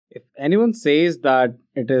If anyone says that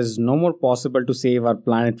it is no more possible to save our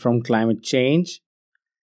planet from climate change,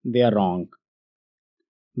 they are wrong.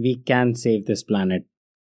 We can save this planet.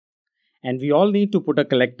 And we all need to put a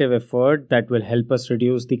collective effort that will help us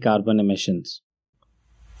reduce the carbon emissions.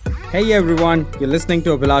 Hey everyone, you're listening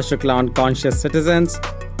to Abhilash Shukla on Conscious Citizens.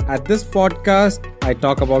 At this podcast, I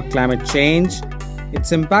talk about climate change,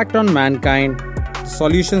 its impact on mankind, the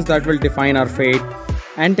solutions that will define our fate,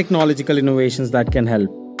 and technological innovations that can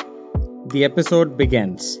help. The episode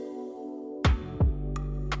begins.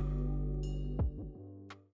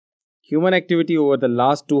 Human activity over the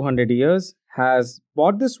last 200 years has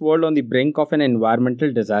brought this world on the brink of an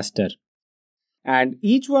environmental disaster, and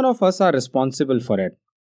each one of us are responsible for it.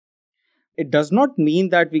 It does not mean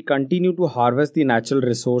that we continue to harvest the natural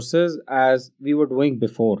resources as we were doing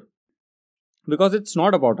before, because it's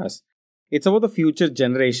not about us, it's about the future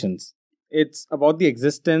generations, it's about the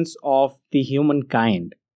existence of the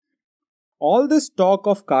humankind. All this talk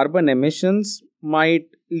of carbon emissions might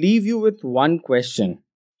leave you with one question: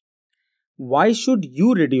 why should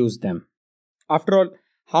you reduce them? After all,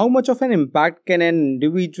 how much of an impact can an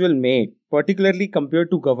individual make, particularly compared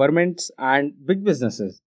to governments and big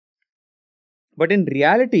businesses? But in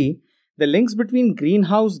reality, the links between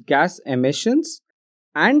greenhouse gas emissions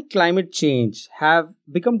and climate change have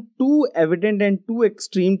become too evident and too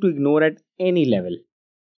extreme to ignore at any level.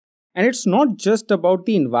 And it's not just about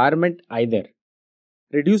the environment either.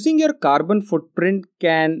 Reducing your carbon footprint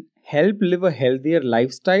can help live a healthier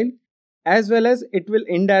lifestyle, as well as it will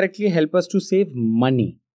indirectly help us to save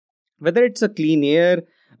money. Whether it's a clean air,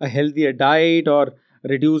 a healthier diet, or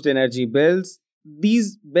reduced energy bills,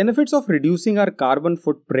 these benefits of reducing our carbon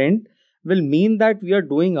footprint will mean that we are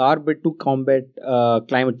doing our bit to combat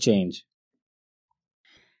climate change.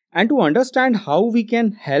 And to understand how we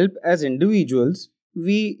can help as individuals,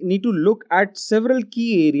 we need to look at several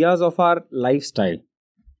key areas of our lifestyle.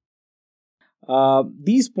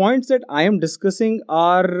 These points that I am discussing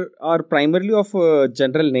are primarily of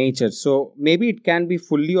general nature, so maybe it can be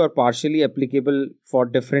fully or partially applicable for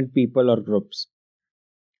different people or groups.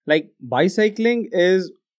 Like bicycling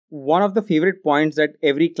is one of the favorite points that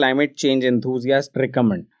every climate change enthusiast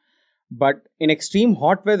recommend, but in extreme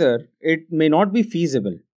hot weather, it may not be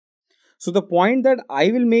feasible. So, the point that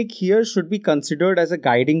I will make here should be considered as a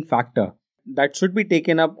guiding factor that should be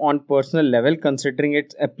taken up on personal level, considering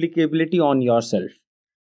its applicability on yourself.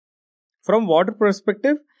 From water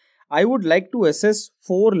perspective, I would like to assess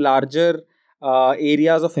four larger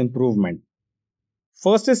areas of improvement.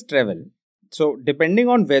 First is travel. So, depending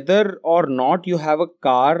on whether or not you have a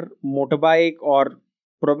car, motorbike, or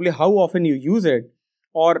probably how often you use it,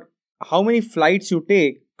 or how many flights you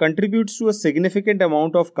take, contributes to a significant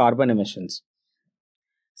amount of carbon emissions.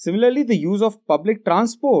 Similarly, the use of public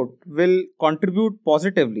transport will contribute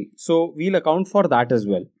positively, so we'll account for that as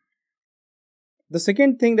well. The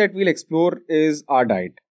second thing that we'll explore is our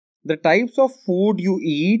diet. The types of food you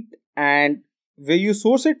eat and where you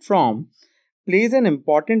source it from plays an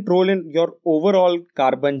important role in your overall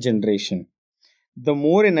carbon generation. The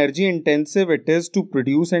more energy intensive it is to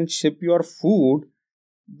produce and ship your food,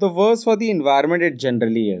 the worse for the environment it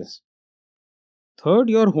generally is. Third,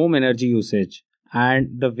 your home energy usage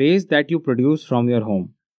and the waste that you produce from your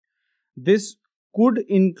home. This could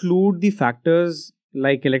include the factors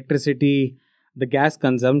like electricity, the gas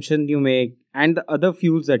consumption you make, and the other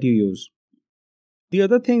fuels that you use. The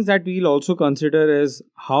other things that we'll also consider is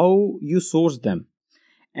how you source them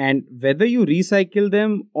and whether you recycle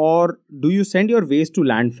them or do you send your waste to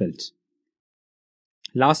landfills.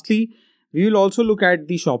 Lastly, we will also look at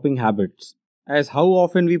the shopping habits, as how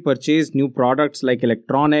often we purchase new products like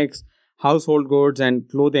electronics, household goods, and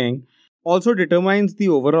clothing also determines the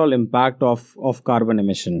overall impact of carbon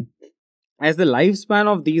emission. As the lifespan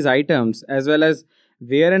of these items, as well as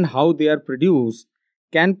where and how they are produced,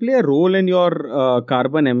 can play a role in your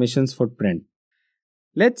carbon emissions footprint.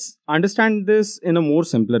 Let's understand this in a more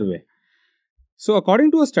simpler way. So, according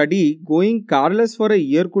to a study, going carless for a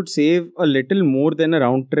year could save a little more than a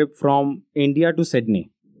round trip from India to Sydney.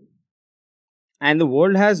 And the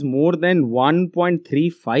world has more than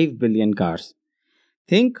 1.35 billion cars.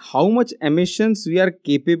 Think how much emissions we are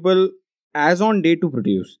capable as on day to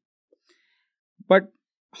produce. But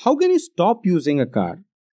how can you stop using a car?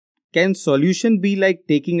 Can solution be like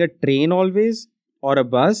taking a train always, or a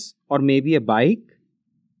bus, or maybe a bike?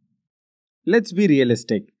 Let's be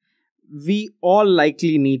realistic. We all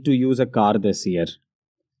likely need to use a car this year,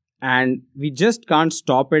 and we just can't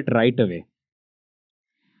stop it right away.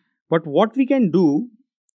 But what we can do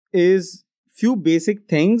is few basic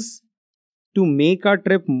things to make our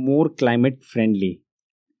trip more climate friendly.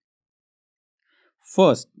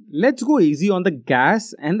 First, let's go easy on the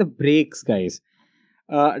gas and the brakes, guys.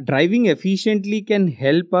 Driving efficiently can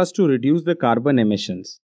help us to reduce the carbon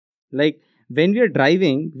emissions. Like when we are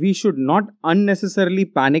driving, we should not unnecessarily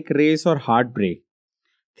panic race or hard brake.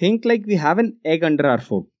 Think like we have an egg under our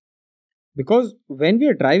foot. Because when we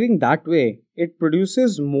are driving that way, it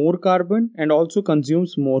produces more carbon and also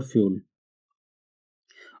consumes more fuel.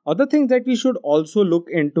 Other things that we should also look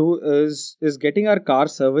into is getting our car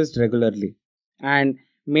serviced regularly and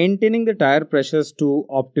maintaining the tire pressures to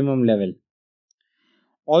optimum level.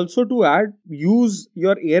 Also, to add, use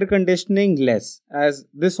your air conditioning less, as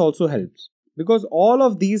this also helps. Because all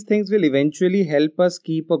of these things will eventually help us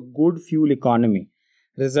keep a good fuel economy,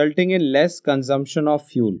 resulting in less consumption of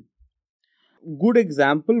fuel. Good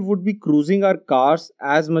example would be cruising our cars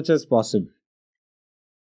as much as possible.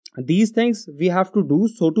 These things we have to do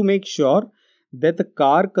so to make sure that the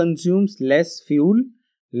car consumes less fuel.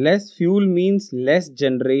 Less fuel means less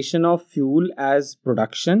generation of fuel as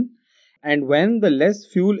production, and when the less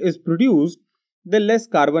fuel is produced, the less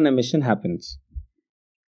carbon emission happens.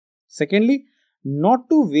 Secondly, not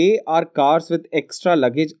to weigh our cars with extra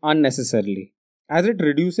luggage unnecessarily, as it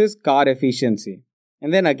reduces car efficiency.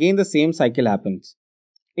 And then again, the same cycle happens.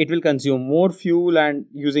 It will consume more fuel, and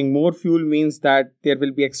using more fuel means that there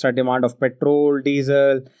will be extra demand of petrol,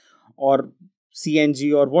 diesel, or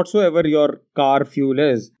CNG, or whatsoever your car fuel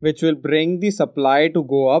is, which will bring the supply to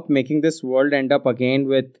go up, making this world end up again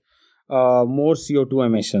with more CO2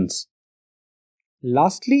 emissions.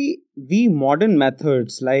 Lastly, the modern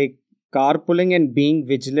methods like carpooling and being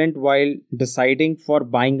vigilant while deciding for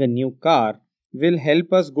buying a new car will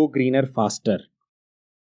help us go greener faster.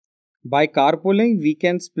 By carpooling, we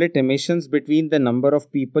can split emissions between the number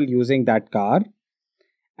of people using that car.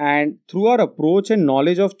 And through our approach and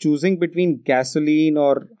knowledge of choosing between gasoline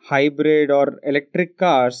or hybrid or electric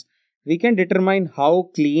cars, we can determine how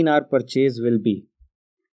clean our purchase will be.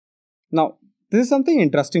 Now, this is something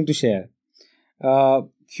interesting to share.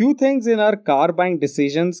 Few things in our car buying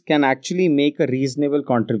decisions can actually make a reasonable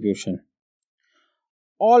contribution.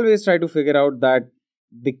 Always try to figure out that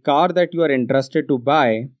the car that you are interested to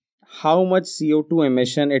buy, how much CO2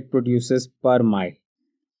 emission it produces per mile.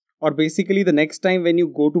 Or basically, the next time when you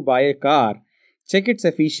go to buy a car, check its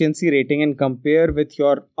efficiency rating and compare with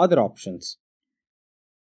your other options.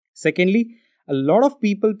 Secondly, a lot of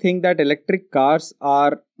people think that electric cars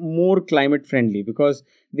are more climate friendly because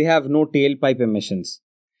they have no tailpipe emissions.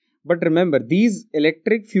 But remember, these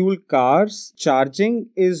electric fuel cars charging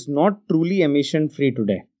is not truly emission free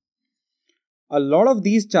today. A lot of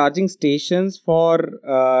these charging stations for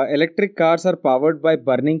electric cars are powered by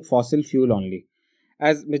burning fossil fuel only,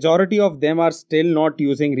 as majority of them are still not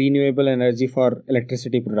using renewable energy for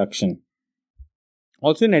electricity production.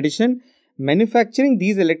 Also, in addition, manufacturing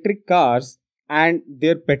these electric cars and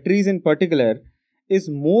their batteries in particular is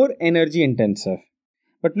more energy intensive.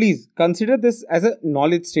 But please consider this as a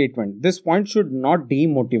knowledge statement. This point should not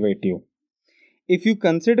demotivate you. If you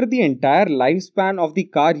consider the entire lifespan of the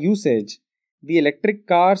car usage, the electric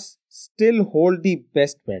cars still hold the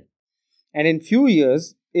best bet. And in few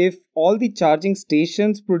years, if all the charging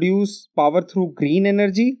stations produce power through green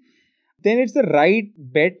energy, then it's the right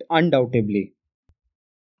bet undoubtedly.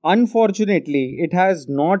 Unfortunately, it has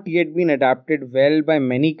not yet been adapted well by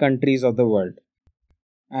many countries of the world.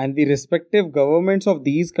 And the respective governments of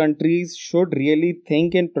these countries should really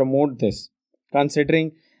think and promote this,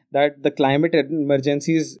 considering that the climate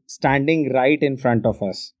emergency is standing right in front of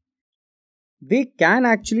us. They can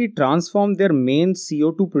actually transform their main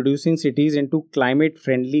CO2 producing cities into climate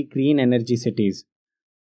friendly green energy cities.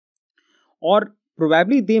 Or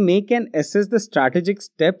probably they may can assess the strategic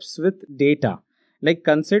steps with data. Like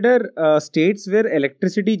consider states where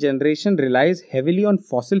electricity generation relies heavily on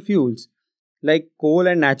fossil fuels like coal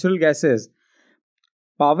and natural gases.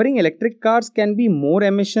 Powering electric cars can be more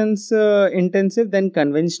emissions intensive than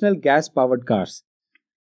conventional gas powered cars.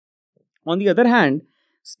 On the other hand,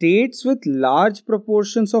 states with large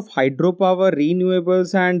proportions of hydropower,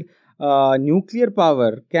 renewables, and nuclear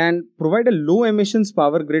power can provide a low emissions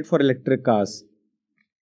power grid for electric cars.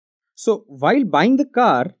 So, while buying the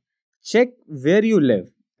car, check where you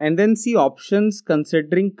live and then see options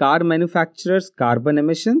considering car manufacturers' carbon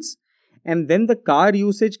emissions and then the car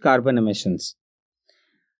usage carbon emissions.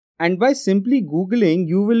 And by simply Googling,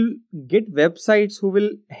 you will get websites who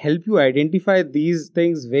will help you identify these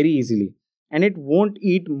things very easily, and it won't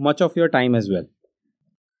eat much of your time as well.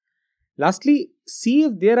 Lastly, see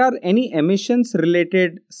if there are any emissions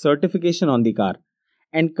related certification on the car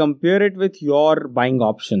and compare it with your buying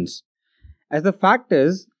options. As the fact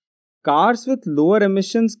is, cars with lower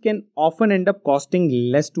emissions can often end up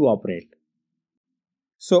costing less to operate.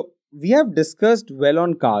 So we have discussed well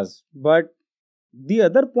on cars, but the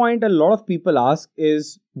other point a lot of people ask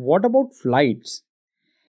is what about flights?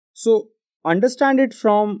 So understand it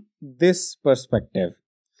from this perspective.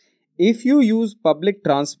 If you use public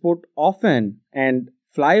transport often and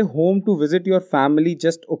fly home to visit your family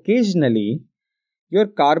just occasionally, your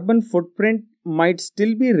carbon footprint might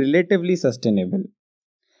still be relatively sustainable.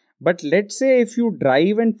 But let's say if you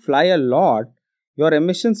drive and fly a lot, your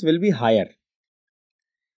emissions will be higher.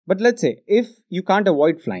 But let's say if you can't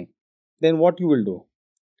avoid flying, then what you will do?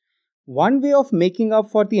 One way of making up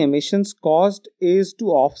for the emissions caused is to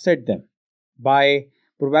offset them by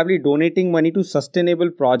probably donating money to sustainable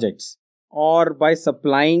projects or by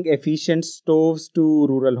supplying efficient stoves to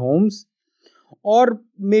rural homes or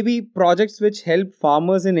maybe projects which help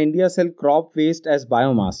farmers in India sell crop waste as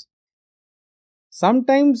biomass.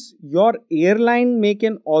 Sometimes your airline may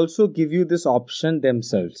can also give you this option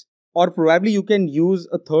themselves, or probably you can use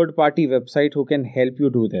a third party website who can help you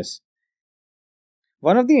do this.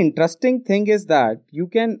 One of the interesting thing is that you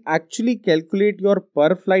can actually calculate your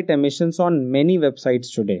per flight emissions on many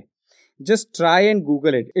websites today. Just try and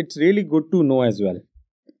Google it. It's really good to know as well.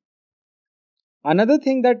 Another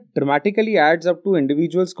thing that dramatically adds up to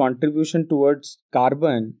individuals' contribution towards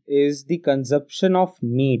carbon is the consumption of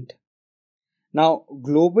meat. Now,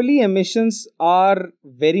 globally, emissions are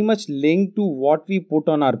very much linked to what we put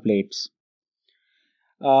on our plates.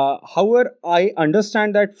 However, I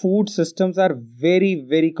understand that food systems are very,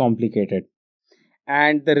 very complicated,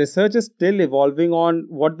 and the research is still evolving on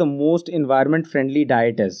what the most environment friendly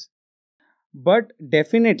diet is. But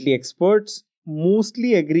definitely, experts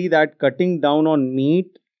mostly agree that cutting down on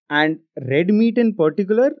meat and red meat in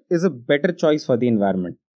particular is a better choice for the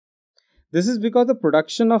environment. This is because the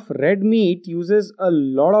production of red meat uses a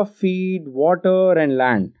lot of feed, water, and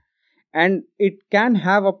land, and it can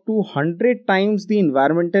have up to 100 times the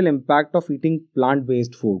environmental impact of eating plant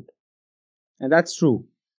based food. And that's true.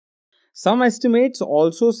 Some estimates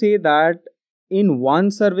also say that in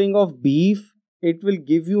one serving of beef, it will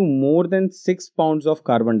give you more than 6 pounds of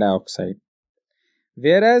carbon dioxide.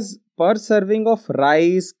 Whereas per serving of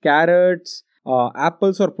rice, carrots,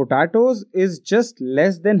 apples, or potatoes is just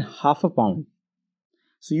less than half a pound.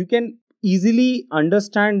 So you can easily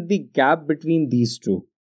understand the gap between these two.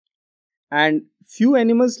 And few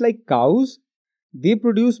animals like cows, they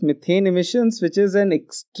produce methane emissions, which is an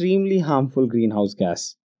extremely harmful greenhouse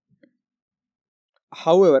gas.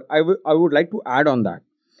 However, I would like to add on that.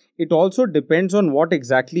 It also depends on what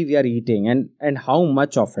exactly we are eating and how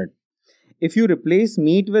much of it. If you replace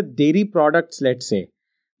meat with dairy products, let's say,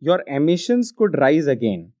 your emissions could rise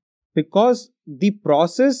again because the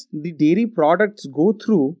process the dairy products go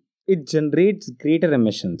through, it generates greater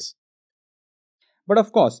emissions. But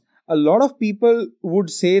of course, a lot of people would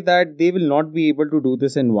say that they will not be able to do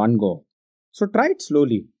this in one go. So try it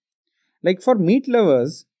slowly. Like for meat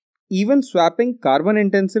lovers, even swapping carbon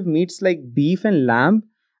intensive meats like beef and lamb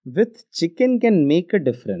with chicken can make a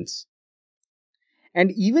difference.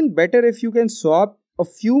 And even better if you can swap a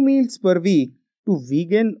few meals per week to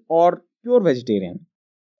vegan or pure vegetarian.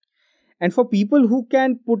 And for people who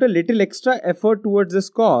can put a little extra effort towards this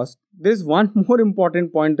cause, there's one more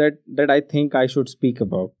important point that I think I should speak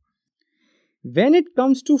about. When it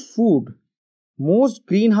comes to food, most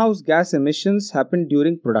greenhouse gas emissions happen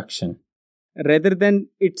during production rather than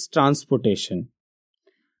its transportation.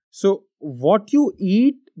 So, what you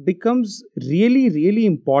eat becomes really, really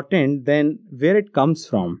important than where it comes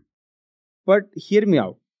from. But hear me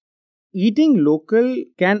out. Eating local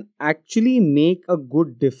can actually make a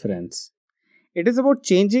good difference. It is about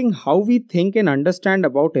changing how we think and understand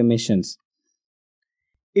about emissions.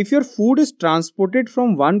 If your food is transported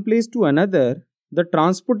from one place to another, the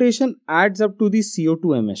transportation adds up to the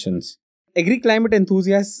CO2 emissions. Agri-climate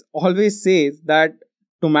enthusiasts always say that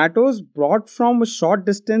tomatoes brought from a short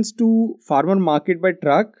distance to farmer market by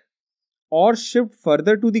truck or shipped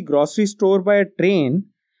further to the grocery store by a train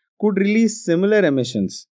could release similar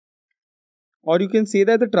emissions. Or you can say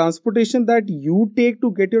that the transportation that you take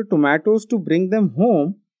to get your tomatoes to bring them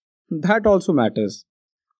home, that also matters.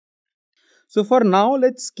 So for now,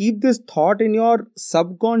 let's keep this thought in your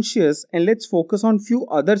subconscious and let's focus on few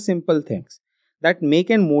other simple things that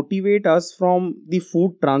make and motivate us from the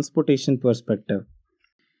food transportation perspective.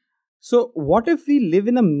 So what if we live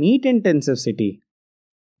in a meat intensive city?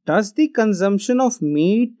 Does the consumption of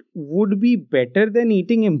meat would be better than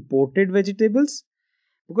eating imported vegetables?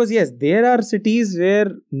 Because yes, there are cities where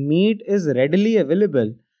meat is readily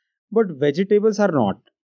available, but vegetables are not.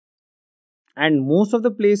 And most of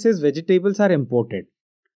the places, vegetables are imported.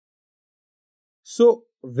 So,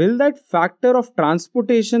 will that factor of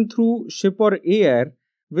transportation through ship or air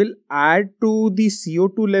will add to the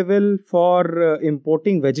CO2 level for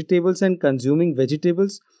importing vegetables and consuming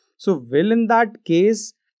vegetables. So, will in that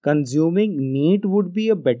case, consuming meat would be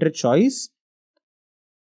a better choice?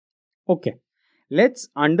 Okay, let's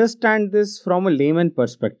understand this from a layman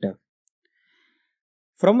perspective.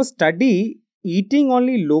 From a study, eating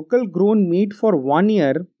only local grown meat for 1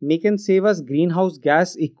 year may can save us greenhouse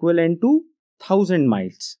gas equivalent to 1000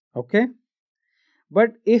 miles. Okay,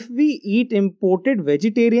 but if we eat imported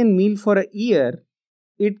vegetarian meal for a year,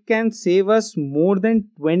 it can save us more than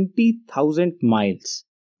 20,000 miles.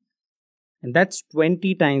 And that's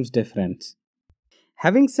 20 times difference.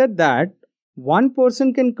 Having said that, one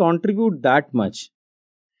person can contribute that much,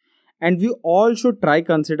 and we all should try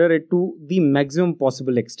consider it to the maximum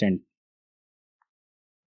possible extent.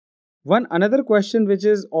 One another question which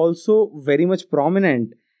is also very much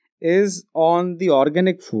prominent is on the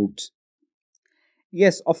organic foods.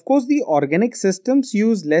 Yes, of course, the organic systems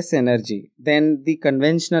use less energy than the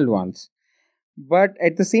conventional ones, but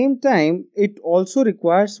at the same time, it also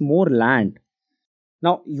requires more land.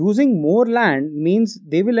 Now, using more land means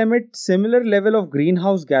they will emit similar level of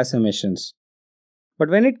greenhouse gas emissions. But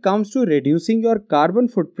when it comes to reducing your carbon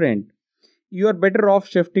footprint, you are better off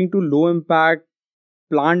shifting to low impact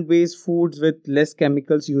plant based foods with less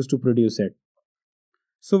chemicals used to produce it.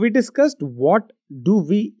 So we discussed what do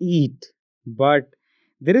we eat, but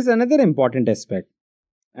there is another important aspect,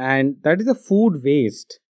 and that is the food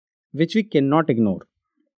waste, which we cannot ignore.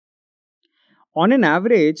 On an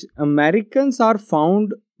average, Americans are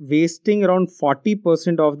found wasting around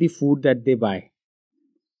 40% of the food that they buy.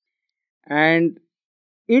 And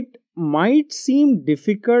it might seem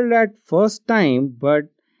difficult at first time, but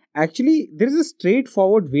actually there is a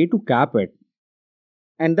straightforward way to cap it.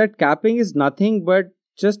 And that capping is nothing but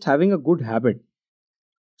just having a good habit.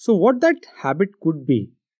 So what that habit could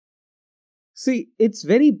be? See, it's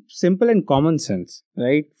very simple and common sense,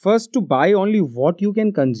 right? First, to buy only what you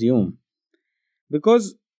can consume,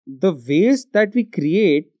 because the waste that we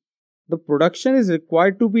create, the production is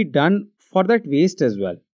required to be done for that waste as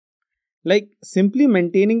well. Like simply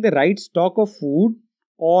maintaining the right stock of food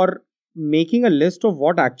or making a list of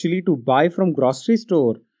what actually to buy from grocery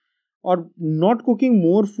store, or not cooking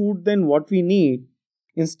more food than what we need,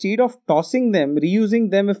 instead of tossing them,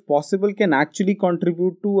 reusing them if possible, can actually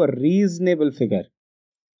contribute to a reasonable figure.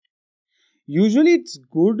 Usually it's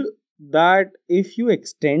good that if you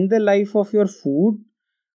extend the life of your food,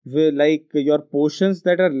 like your portions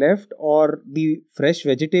that are left or the fresh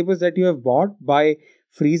vegetables that you have bought, by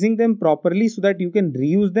freezing them properly so that you can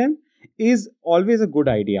reuse them, is always a good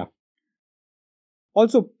idea.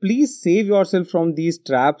 Also, please save yourself from these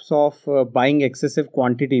traps of buying excessive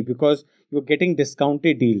quantity because you're getting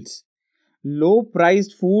discounted deals. Low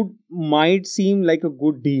priced food might seem like a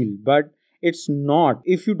good deal, but it's not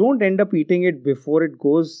if you don't end up eating it before it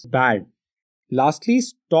goes bad. Lastly,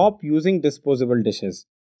 stop using disposable dishes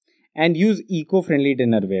and use eco friendly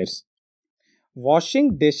dinnerwares.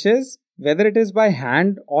 Washing dishes, whether it is by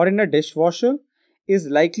hand or in a dishwasher, is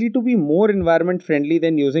likely to be more environment friendly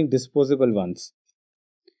than using disposable ones.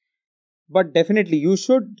 But definitely, you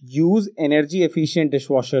should use energy efficient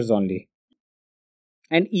dishwashers only.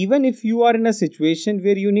 And even if you are in a situation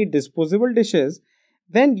where you need disposable dishes,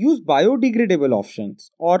 then use biodegradable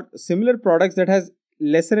options or similar products that has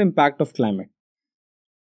lesser impact of climate.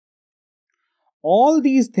 All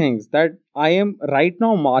these things that I am right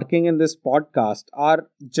now marking in this podcast are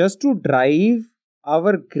just to drive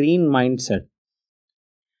our green mindset.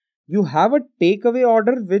 You have a takeaway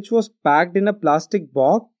order which was packed in a plastic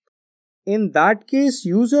box. In that case,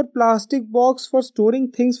 use your plastic box for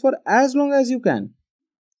storing things for as long as you can.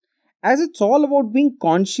 As it's all about being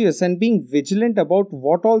conscious and being vigilant about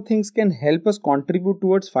what all things can help us contribute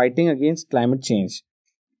towards fighting against climate change.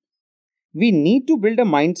 We need to build a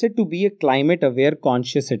mindset to be a climate aware,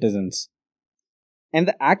 conscious citizens. And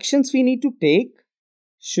the actions we need to take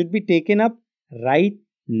should be taken up right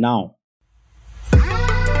now.